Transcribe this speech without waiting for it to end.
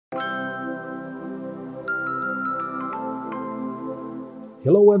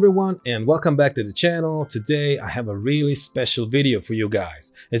Hello everyone and welcome back to the channel. Today I have a really special video for you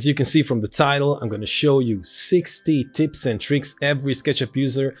guys. As you can see from the title, I'm going to show you 60 tips and tricks every SketchUp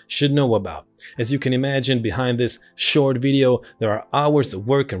user should know about. As you can imagine, behind this short video there are hours of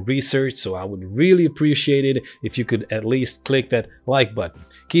work and research, so I would really appreciate it if you could at least click that like button.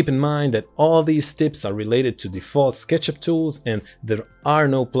 Keep in mind that all these tips are related to default SketchUp tools and there are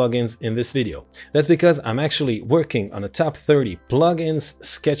no plugins in this video. That's because I'm actually working on a top 30 plugins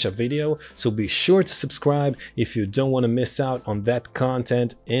SketchUp video, so be sure to subscribe if you don't want to miss out on that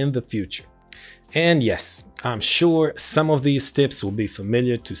content in the future. And yes, I'm sure some of these tips will be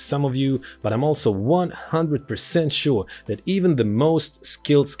familiar to some of you, but I'm also 100% sure that even the most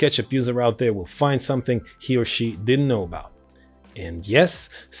skilled SketchUp user out there will find something he or she didn't know about. And yes,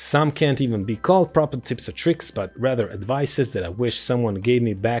 some can't even be called proper tips or tricks, but rather advices that I wish someone gave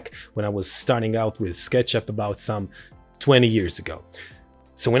me back when I was starting out with SketchUp about some 20 years ago.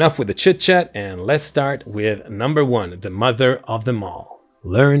 So enough with the chit chat and let's start with number 1, the mother of them all.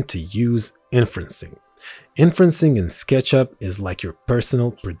 Learn to use inferencing. Inferencing in SketchUp is like your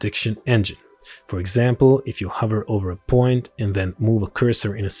personal prediction engine. For example, if you hover over a point and then move a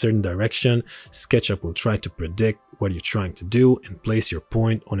cursor in a certain direction, SketchUp will try to predict what you're trying to do and place your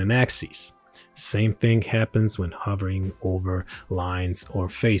point on an axis. Same thing happens when hovering over lines or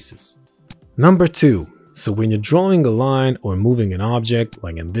faces. Number 2. So when you're drawing a line or moving an object,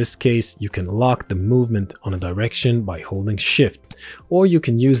 like in this case, you can lock the movement on a direction by holding Shift, or you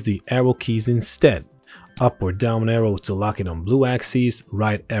can use the arrow keys instead. Up or down arrow to lock it on blue axis,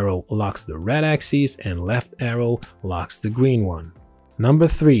 right arrow locks the red axis, and left arrow locks the green one. Number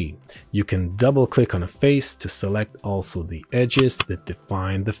 3, you can double click on a face to select also the edges that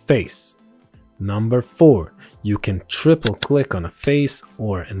define the face. Number 4, you can triple click on a face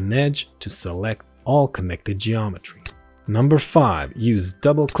or an edge to select all connected geometry. Number 5, use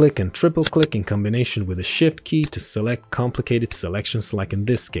double click and triple click in combination with the Shift key to select complicated selections like in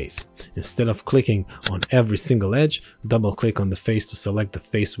this case. Instead of clicking on every single edge, double click on the face to select the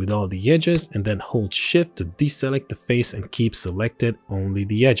face with all the edges and then hold Shift to deselect the face and keep selected only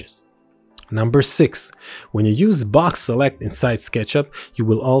the edges. Number 6, when you use box select inside SketchUp, you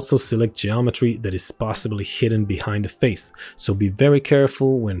will also select geometry that is possibly hidden behind the face, so be very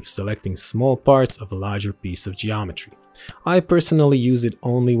careful when selecting small parts of a larger piece of geometry. I personally use it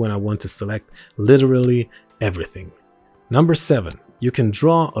only when I want to select literally everything. Number 7, you can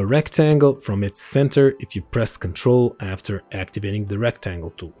draw a rectangle from its center if you press Ctrl after activating the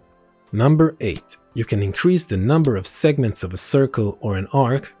rectangle tool. Number 8, you can increase the number of segments of a circle or an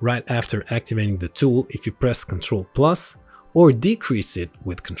arc right after activating the tool if you press Ctrl plus, or decrease it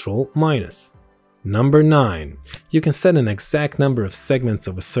with Ctrl minus. Number 9, you can set an exact number of segments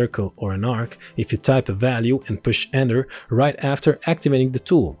of a circle or an arc if you type a value and push enter right after activating the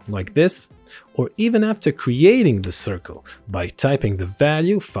tool, like this, or even after creating the circle by typing the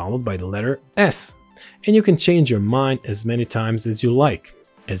value followed by the letter S. And you can change your mind as many times as you like,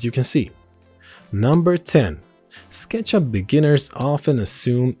 as you can see. Number 10. SketchUp beginners often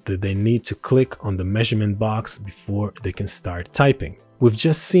assume that they need to click on the measurement box before they can start typing. We've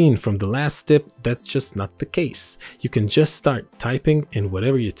just seen from the last tip that's just not the case. You can just start typing and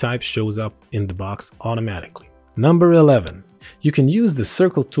whatever you type shows up in the box automatically. Number 11. You can use the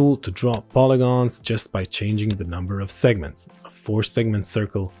circle tool to draw polygons just by changing the number of segments. A 4-segment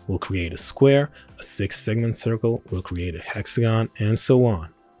circle will create a square, a 6-segment circle will create a hexagon, and so on.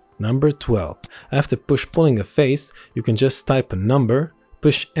 Number 12. After push-pulling a face, you can just type a number,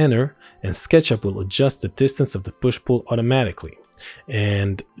 push enter, and SketchUp will adjust the distance of the push-pull automatically.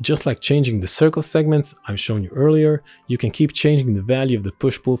 And just like changing the circle segments I've shown you earlier, you can keep changing the value of the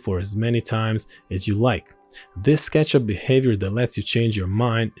push-pull for as many times as you like. This SketchUp behavior that lets you change your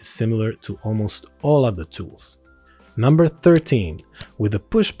mind is similar to almost all other tools. Number 13. With the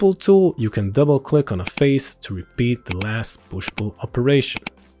push-pull tool, you can double-click on a face to repeat the last push-pull operation.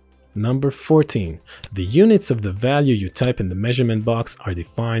 Number 14. The units of the value you type in the measurement box are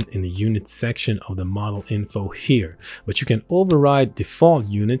defined in the units section of the model info here, but you can override default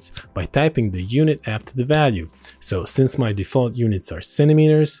units by typing the unit after the value. So since my default units are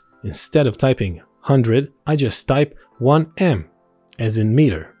centimeters, instead of typing 100, I just type 1m, as in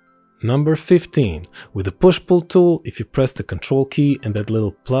meter. Number 15. With the push-pull tool, if you press the Ctrl key and that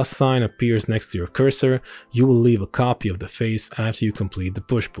little plus sign appears next to your cursor, you will leave a copy of the face after you complete the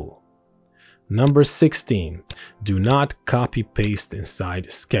push-pull. Number 16. Do not copy-paste inside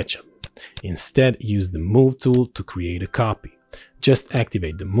SketchUp. Instead, use the Move tool to create a copy. Just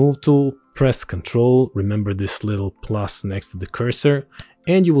activate the Move tool, press Ctrl, remember this little plus next to the cursor,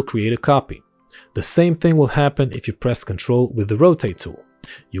 and you will create a copy. The same thing will happen if you press Ctrl with the Rotate tool.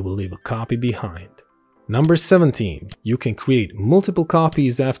 You will leave a copy behind. Number 17. You can create multiple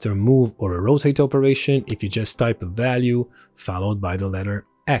copies after a move or a rotate operation if you just type a value followed by the letter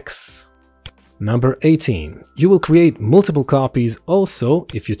X. Number 18. You will create multiple copies also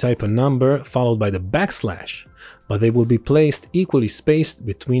if you type a number followed by the backslash, but they will be placed equally spaced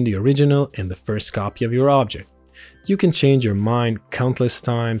between the original and the first copy of your object. You can change your mind countless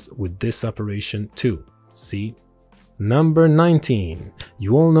times with this operation too. See? Number 19.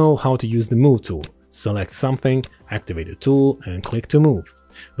 You all know how to use the Move tool. Select something, activate a tool, and click to move.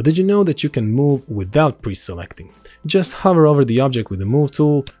 But did you know that you can move without pre-selecting? Just hover over the object with the Move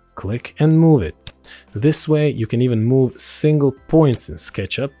tool, click and move it. This way you can even move single points in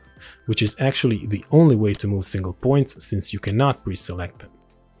Sketchup, which is actually the only way to move single points since you cannot pre-select them.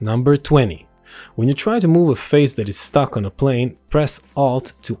 Number 20. When you try to move a face that is stuck on a plane, press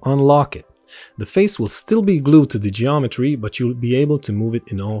Alt to unlock it. The face will still be glued to the geometry, but you'll be able to move it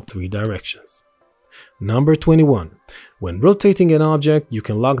in all three directions. Number 21. When rotating an object, you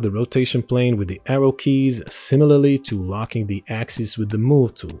can lock the rotation plane with the arrow keys, similarly to locking the axis with the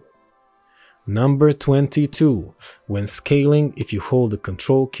Move tool. Number 22. When scaling, if you hold the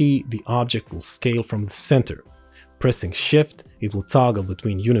Ctrl key, the object will scale from the center. Pressing Shift, it will toggle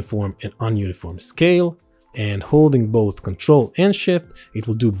between uniform and ununiform scale, and holding both Ctrl and Shift, it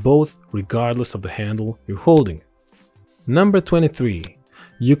will do both regardless of the handle you're holding. Number 23.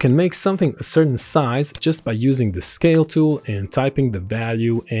 You can make something a certain size just by using the Scale tool and typing the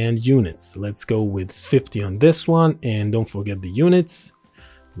value and units. Let's go with 50 on this one, and don't forget the units,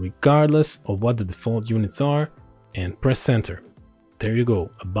 regardless of what the default units are, and press Enter. There you go,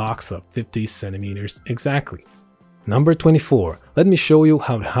 a box of 50 centimeters exactly. Number 24. Let me show you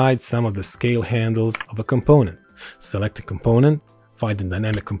how to hide some of the scale handles of a component. Select a component, find the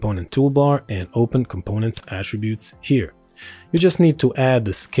Dynamic Component toolbar, and open Components Attributes here. You just need to add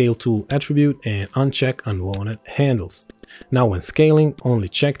the Scale tool attribute and uncheck unwanted handles. Now when scaling, only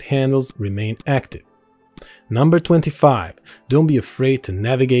checked handles remain active. Number 25. Don't be afraid to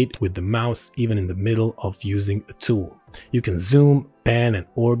navigate with the mouse even in the middle of using a tool. You can zoom, pan, and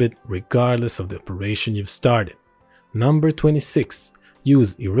orbit regardless of the operation you've started. Number 26.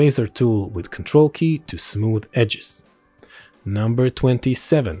 Use Eraser tool with Ctrl key to smooth edges. Number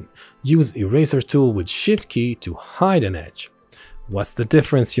 27. Use Eraser tool with Shift key to hide an edge. What's the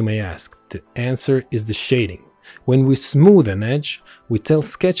difference, you may ask? The answer is the shading. When we smooth an edge, we tell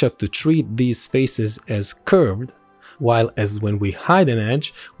SketchUp to treat these faces as curved, while when we hide an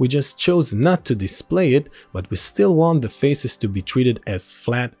edge, we just chose not to display it, but we still want the faces to be treated as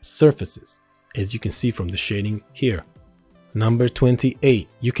flat surfaces, as you can see from the shading here. Number 28.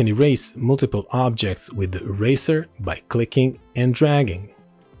 You can erase multiple objects with the eraser by clicking and dragging.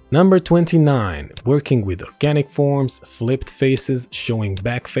 Number 29. Working with organic forms, flipped faces showing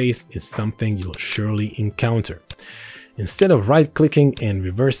back face is something you'll surely encounter. Instead of right-clicking and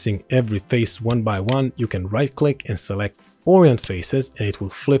reversing every face one by one, you can right-click and select Orient Faces and it will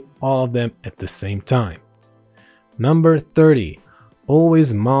flip all of them at the same time. Number 30.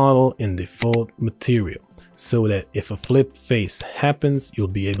 Always model in default material, so that if a flipped face happens, you'll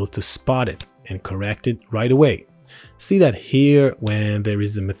be able to spot it and correct it right away. See that here, when there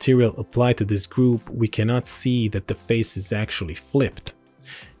is a material applied to this group, we cannot see that the face is actually flipped.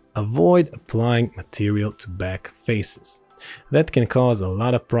 Avoid applying material to back faces. That can cause a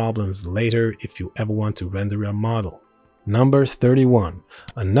lot of problems later if you ever want to render a model. Number 31.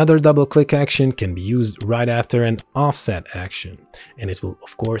 Another double-click action can be used right after an offset action, and it will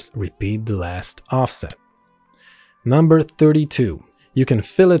of course repeat the last offset. Number 32. You can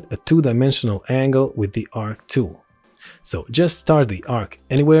fillet a two-dimensional angle with the Arc tool. So just start the arc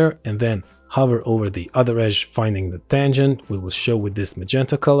anywhere and then hover over the other edge, finding the tangent we will show with this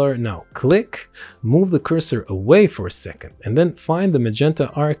magenta color. Now click, move the cursor away for a second, and then find the magenta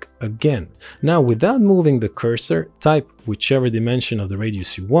arc again. Now without moving the cursor, type whichever dimension of the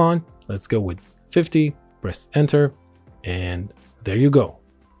radius you want. Let's go with 50, press enter, and there you go.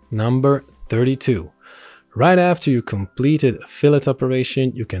 Number 32. Right after you completed a fillet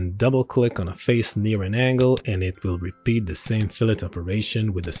operation, you can double click on a face near an angle and it will repeat the same fillet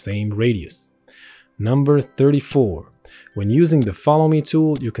operation with the same radius. Number 34. When using the Follow Me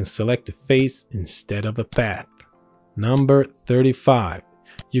tool, you can select a face instead of a path. Number 35.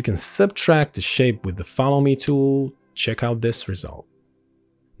 You can subtract the shape with the Follow Me tool. Check out this result.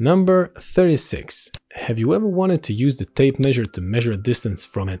 Number 36. Have you ever wanted to use the tape measure to measure a distance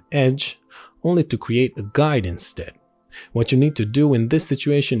from an edge, only to create a guide instead? What you need to do in this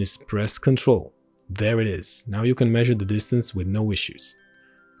situation is press Ctrl. There it is. Now you can measure the distance with no issues.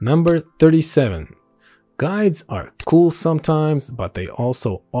 Number 37. Guides are cool sometimes, but they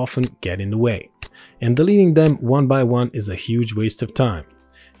also often get in the way. And deleting them one by one is a huge waste of time.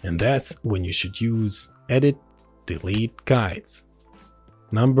 And that's when you should use Edit, Delete Guides.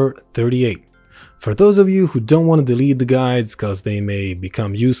 Number 38. For those of you who don't want to delete the guides because they may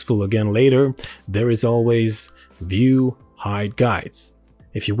become useful again later, there is always View, Hide Guides.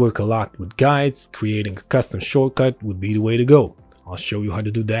 If you work a lot with guides, creating a custom shortcut would be the way to go. I'll show you how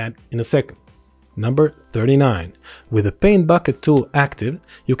to do that in a second. Number 39. With the Paint Bucket tool active,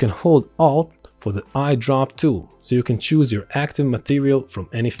 you can hold Alt for the eyedrop tool, so you can choose your active material from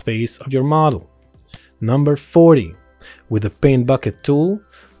any face of your model. Number 40. With the Paint Bucket tool,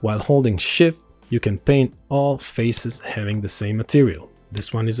 while holding Shift, you can paint all faces having the same material.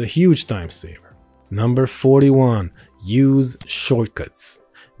 This one is a huge time saver. Number 41. Use shortcuts.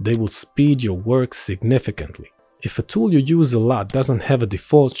 They will speed your work significantly. If a tool you use a lot doesn't have a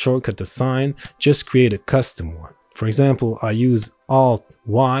default shortcut assigned, just create a custom one. For example, I use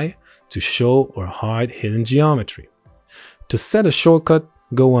Alt-Y to show or hide hidden geometry. To set a shortcut,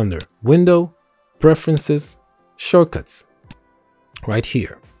 go under Window, Preferences, Shortcuts, right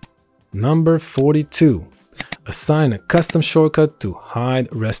here. Number 42. Assign a custom shortcut to hide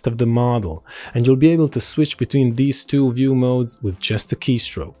rest of the model, and you'll be able to switch between these two view modes with just a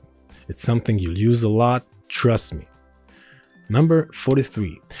keystroke. It's something you'll use a lot, trust me. Number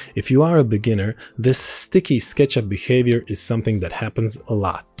 43. If you are a beginner, this sticky SketchUp behavior is something that happens a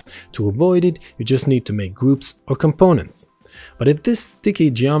lot. To avoid it, you just need to make groups or components. But if this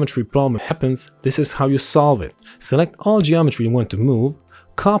sticky geometry problem happens, this is how you solve it. Select all geometry you want to move,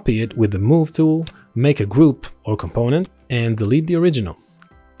 copy it with the Move tool, make a group or component, and delete the original.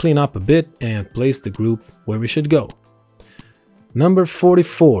 Clean up a bit and place the group where we should go. Number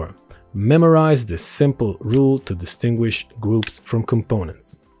 44. Memorize this simple rule to distinguish groups from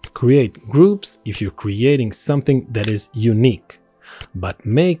components. Create groups if you're creating something that is unique, but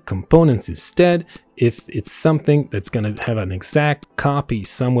make components instead if it's something that's going to have an exact copy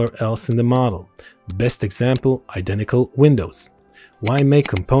somewhere else in the model. Best example, identical windows. Why make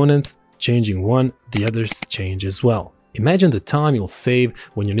components? Changing one, the others change as well. Imagine the time you'll save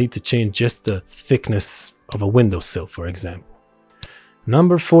when you need to change just the thickness of a windowsill, for example.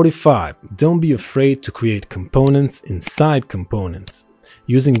 Number 45. Don't be afraid to create components inside components.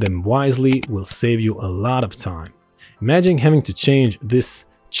 Using them wisely will save you a lot of time. Imagine having to change this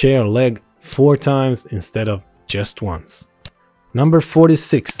chair leg 4 times instead of just once. Number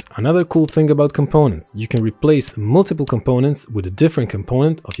 46. Another cool thing about components. You can replace multiple components with a different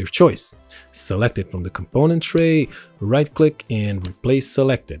component of your choice. Select it from the component tray, right-click and replace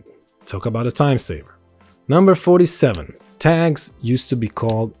selected. Talk about a time saver. Number 47. Tags used to be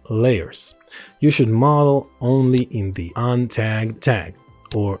called layers. You should model only in the untagged tag,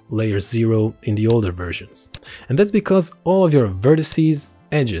 or layer 0 in the older versions. And that's because all of your vertices,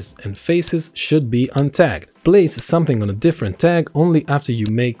 edges and faces should be untagged. Place something on a different tag only after you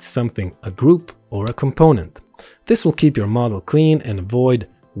make something a group or a component. This will keep your model clean and avoid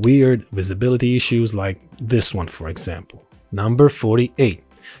weird visibility issues like this one, for example. Number 48.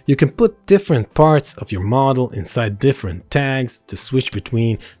 You can put different parts of your model inside different tags to switch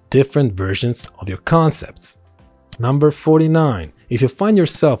between different versions of your concepts. Number 49. If you find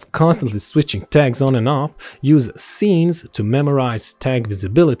yourself constantly switching tags on and off, use Scenes to memorize tag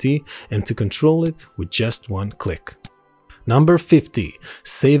visibility and to control it with just one click. Number 50.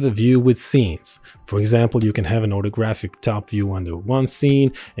 Save a view with scenes. For example, you can have an orthographic top view under one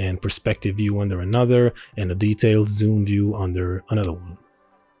scene and perspective view under another, and a detailed zoom view under another one.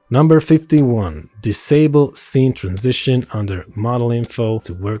 Number 51. Disable scene transition under model info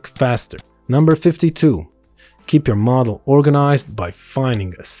to work faster. Number 52. Keep your model organized by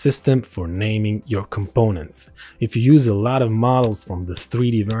finding a system for naming your components. If you use a lot of models from the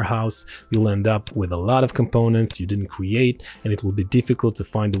 3D warehouse, you'll end up with a lot of components you didn't create, and it will be difficult to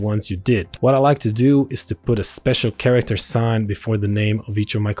find the ones you did. What I like to do is to put a special character sign before the name of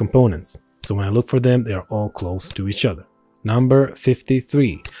each of my components. So when I look for them, they are all close to each other. Number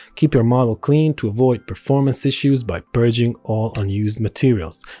 53. Keep your model clean to avoid performance issues by purging all unused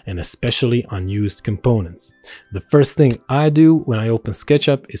materials, and especially unused components. The first thing I do when I open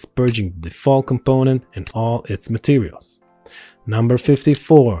SketchUp is purging the default component and all its materials. Number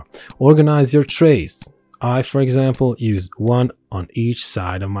 54. Organize your trays. I, for example, use one on each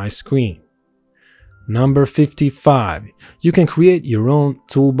side of my screen. Number 55. You can create your own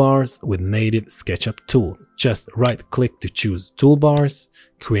toolbars with native SketchUp tools. Just right-click to choose Toolbars,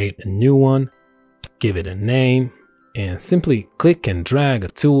 create a new one, give it a name, and simply click and drag a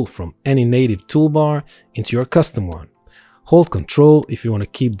tool from any native toolbar into your custom one. Hold Ctrl if you want to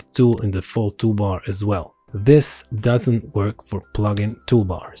keep the tool in the default toolbar as well. This doesn't work for plugin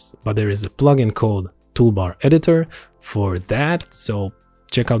toolbars, but there is a plugin called Toolbar Editor for that, so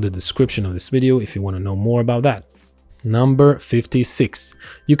check out the description of this video if you want to know more about that. Number 56.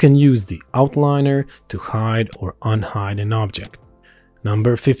 You can use the outliner to hide or unhide an object.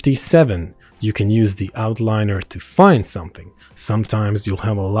 Number 57. You can use the outliner to find something. Sometimes you'll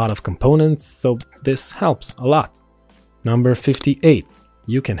have a lot of components, so this helps a lot. Number 58.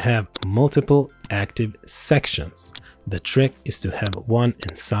 You can have multiple active sections. The trick is to have one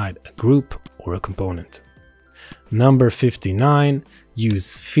inside a group or a component. Number 59.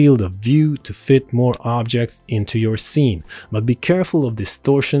 Use field of view to fit more objects into your scene, but be careful of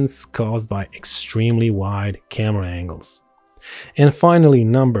distortions caused by extremely wide camera angles. And finally,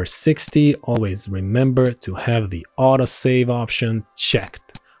 number 60, always remember to have the autosave option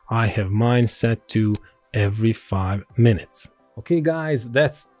checked. I have mine set to every 5 minutes. Okay guys,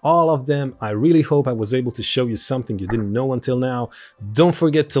 that's all of them. I really hope I was able to show you something you didn't know until now. Don't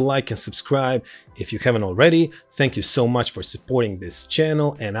forget to like and subscribe if you haven't already. Thank you so much for supporting this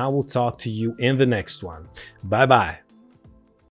channel, and I will talk to you in the next one. Bye bye.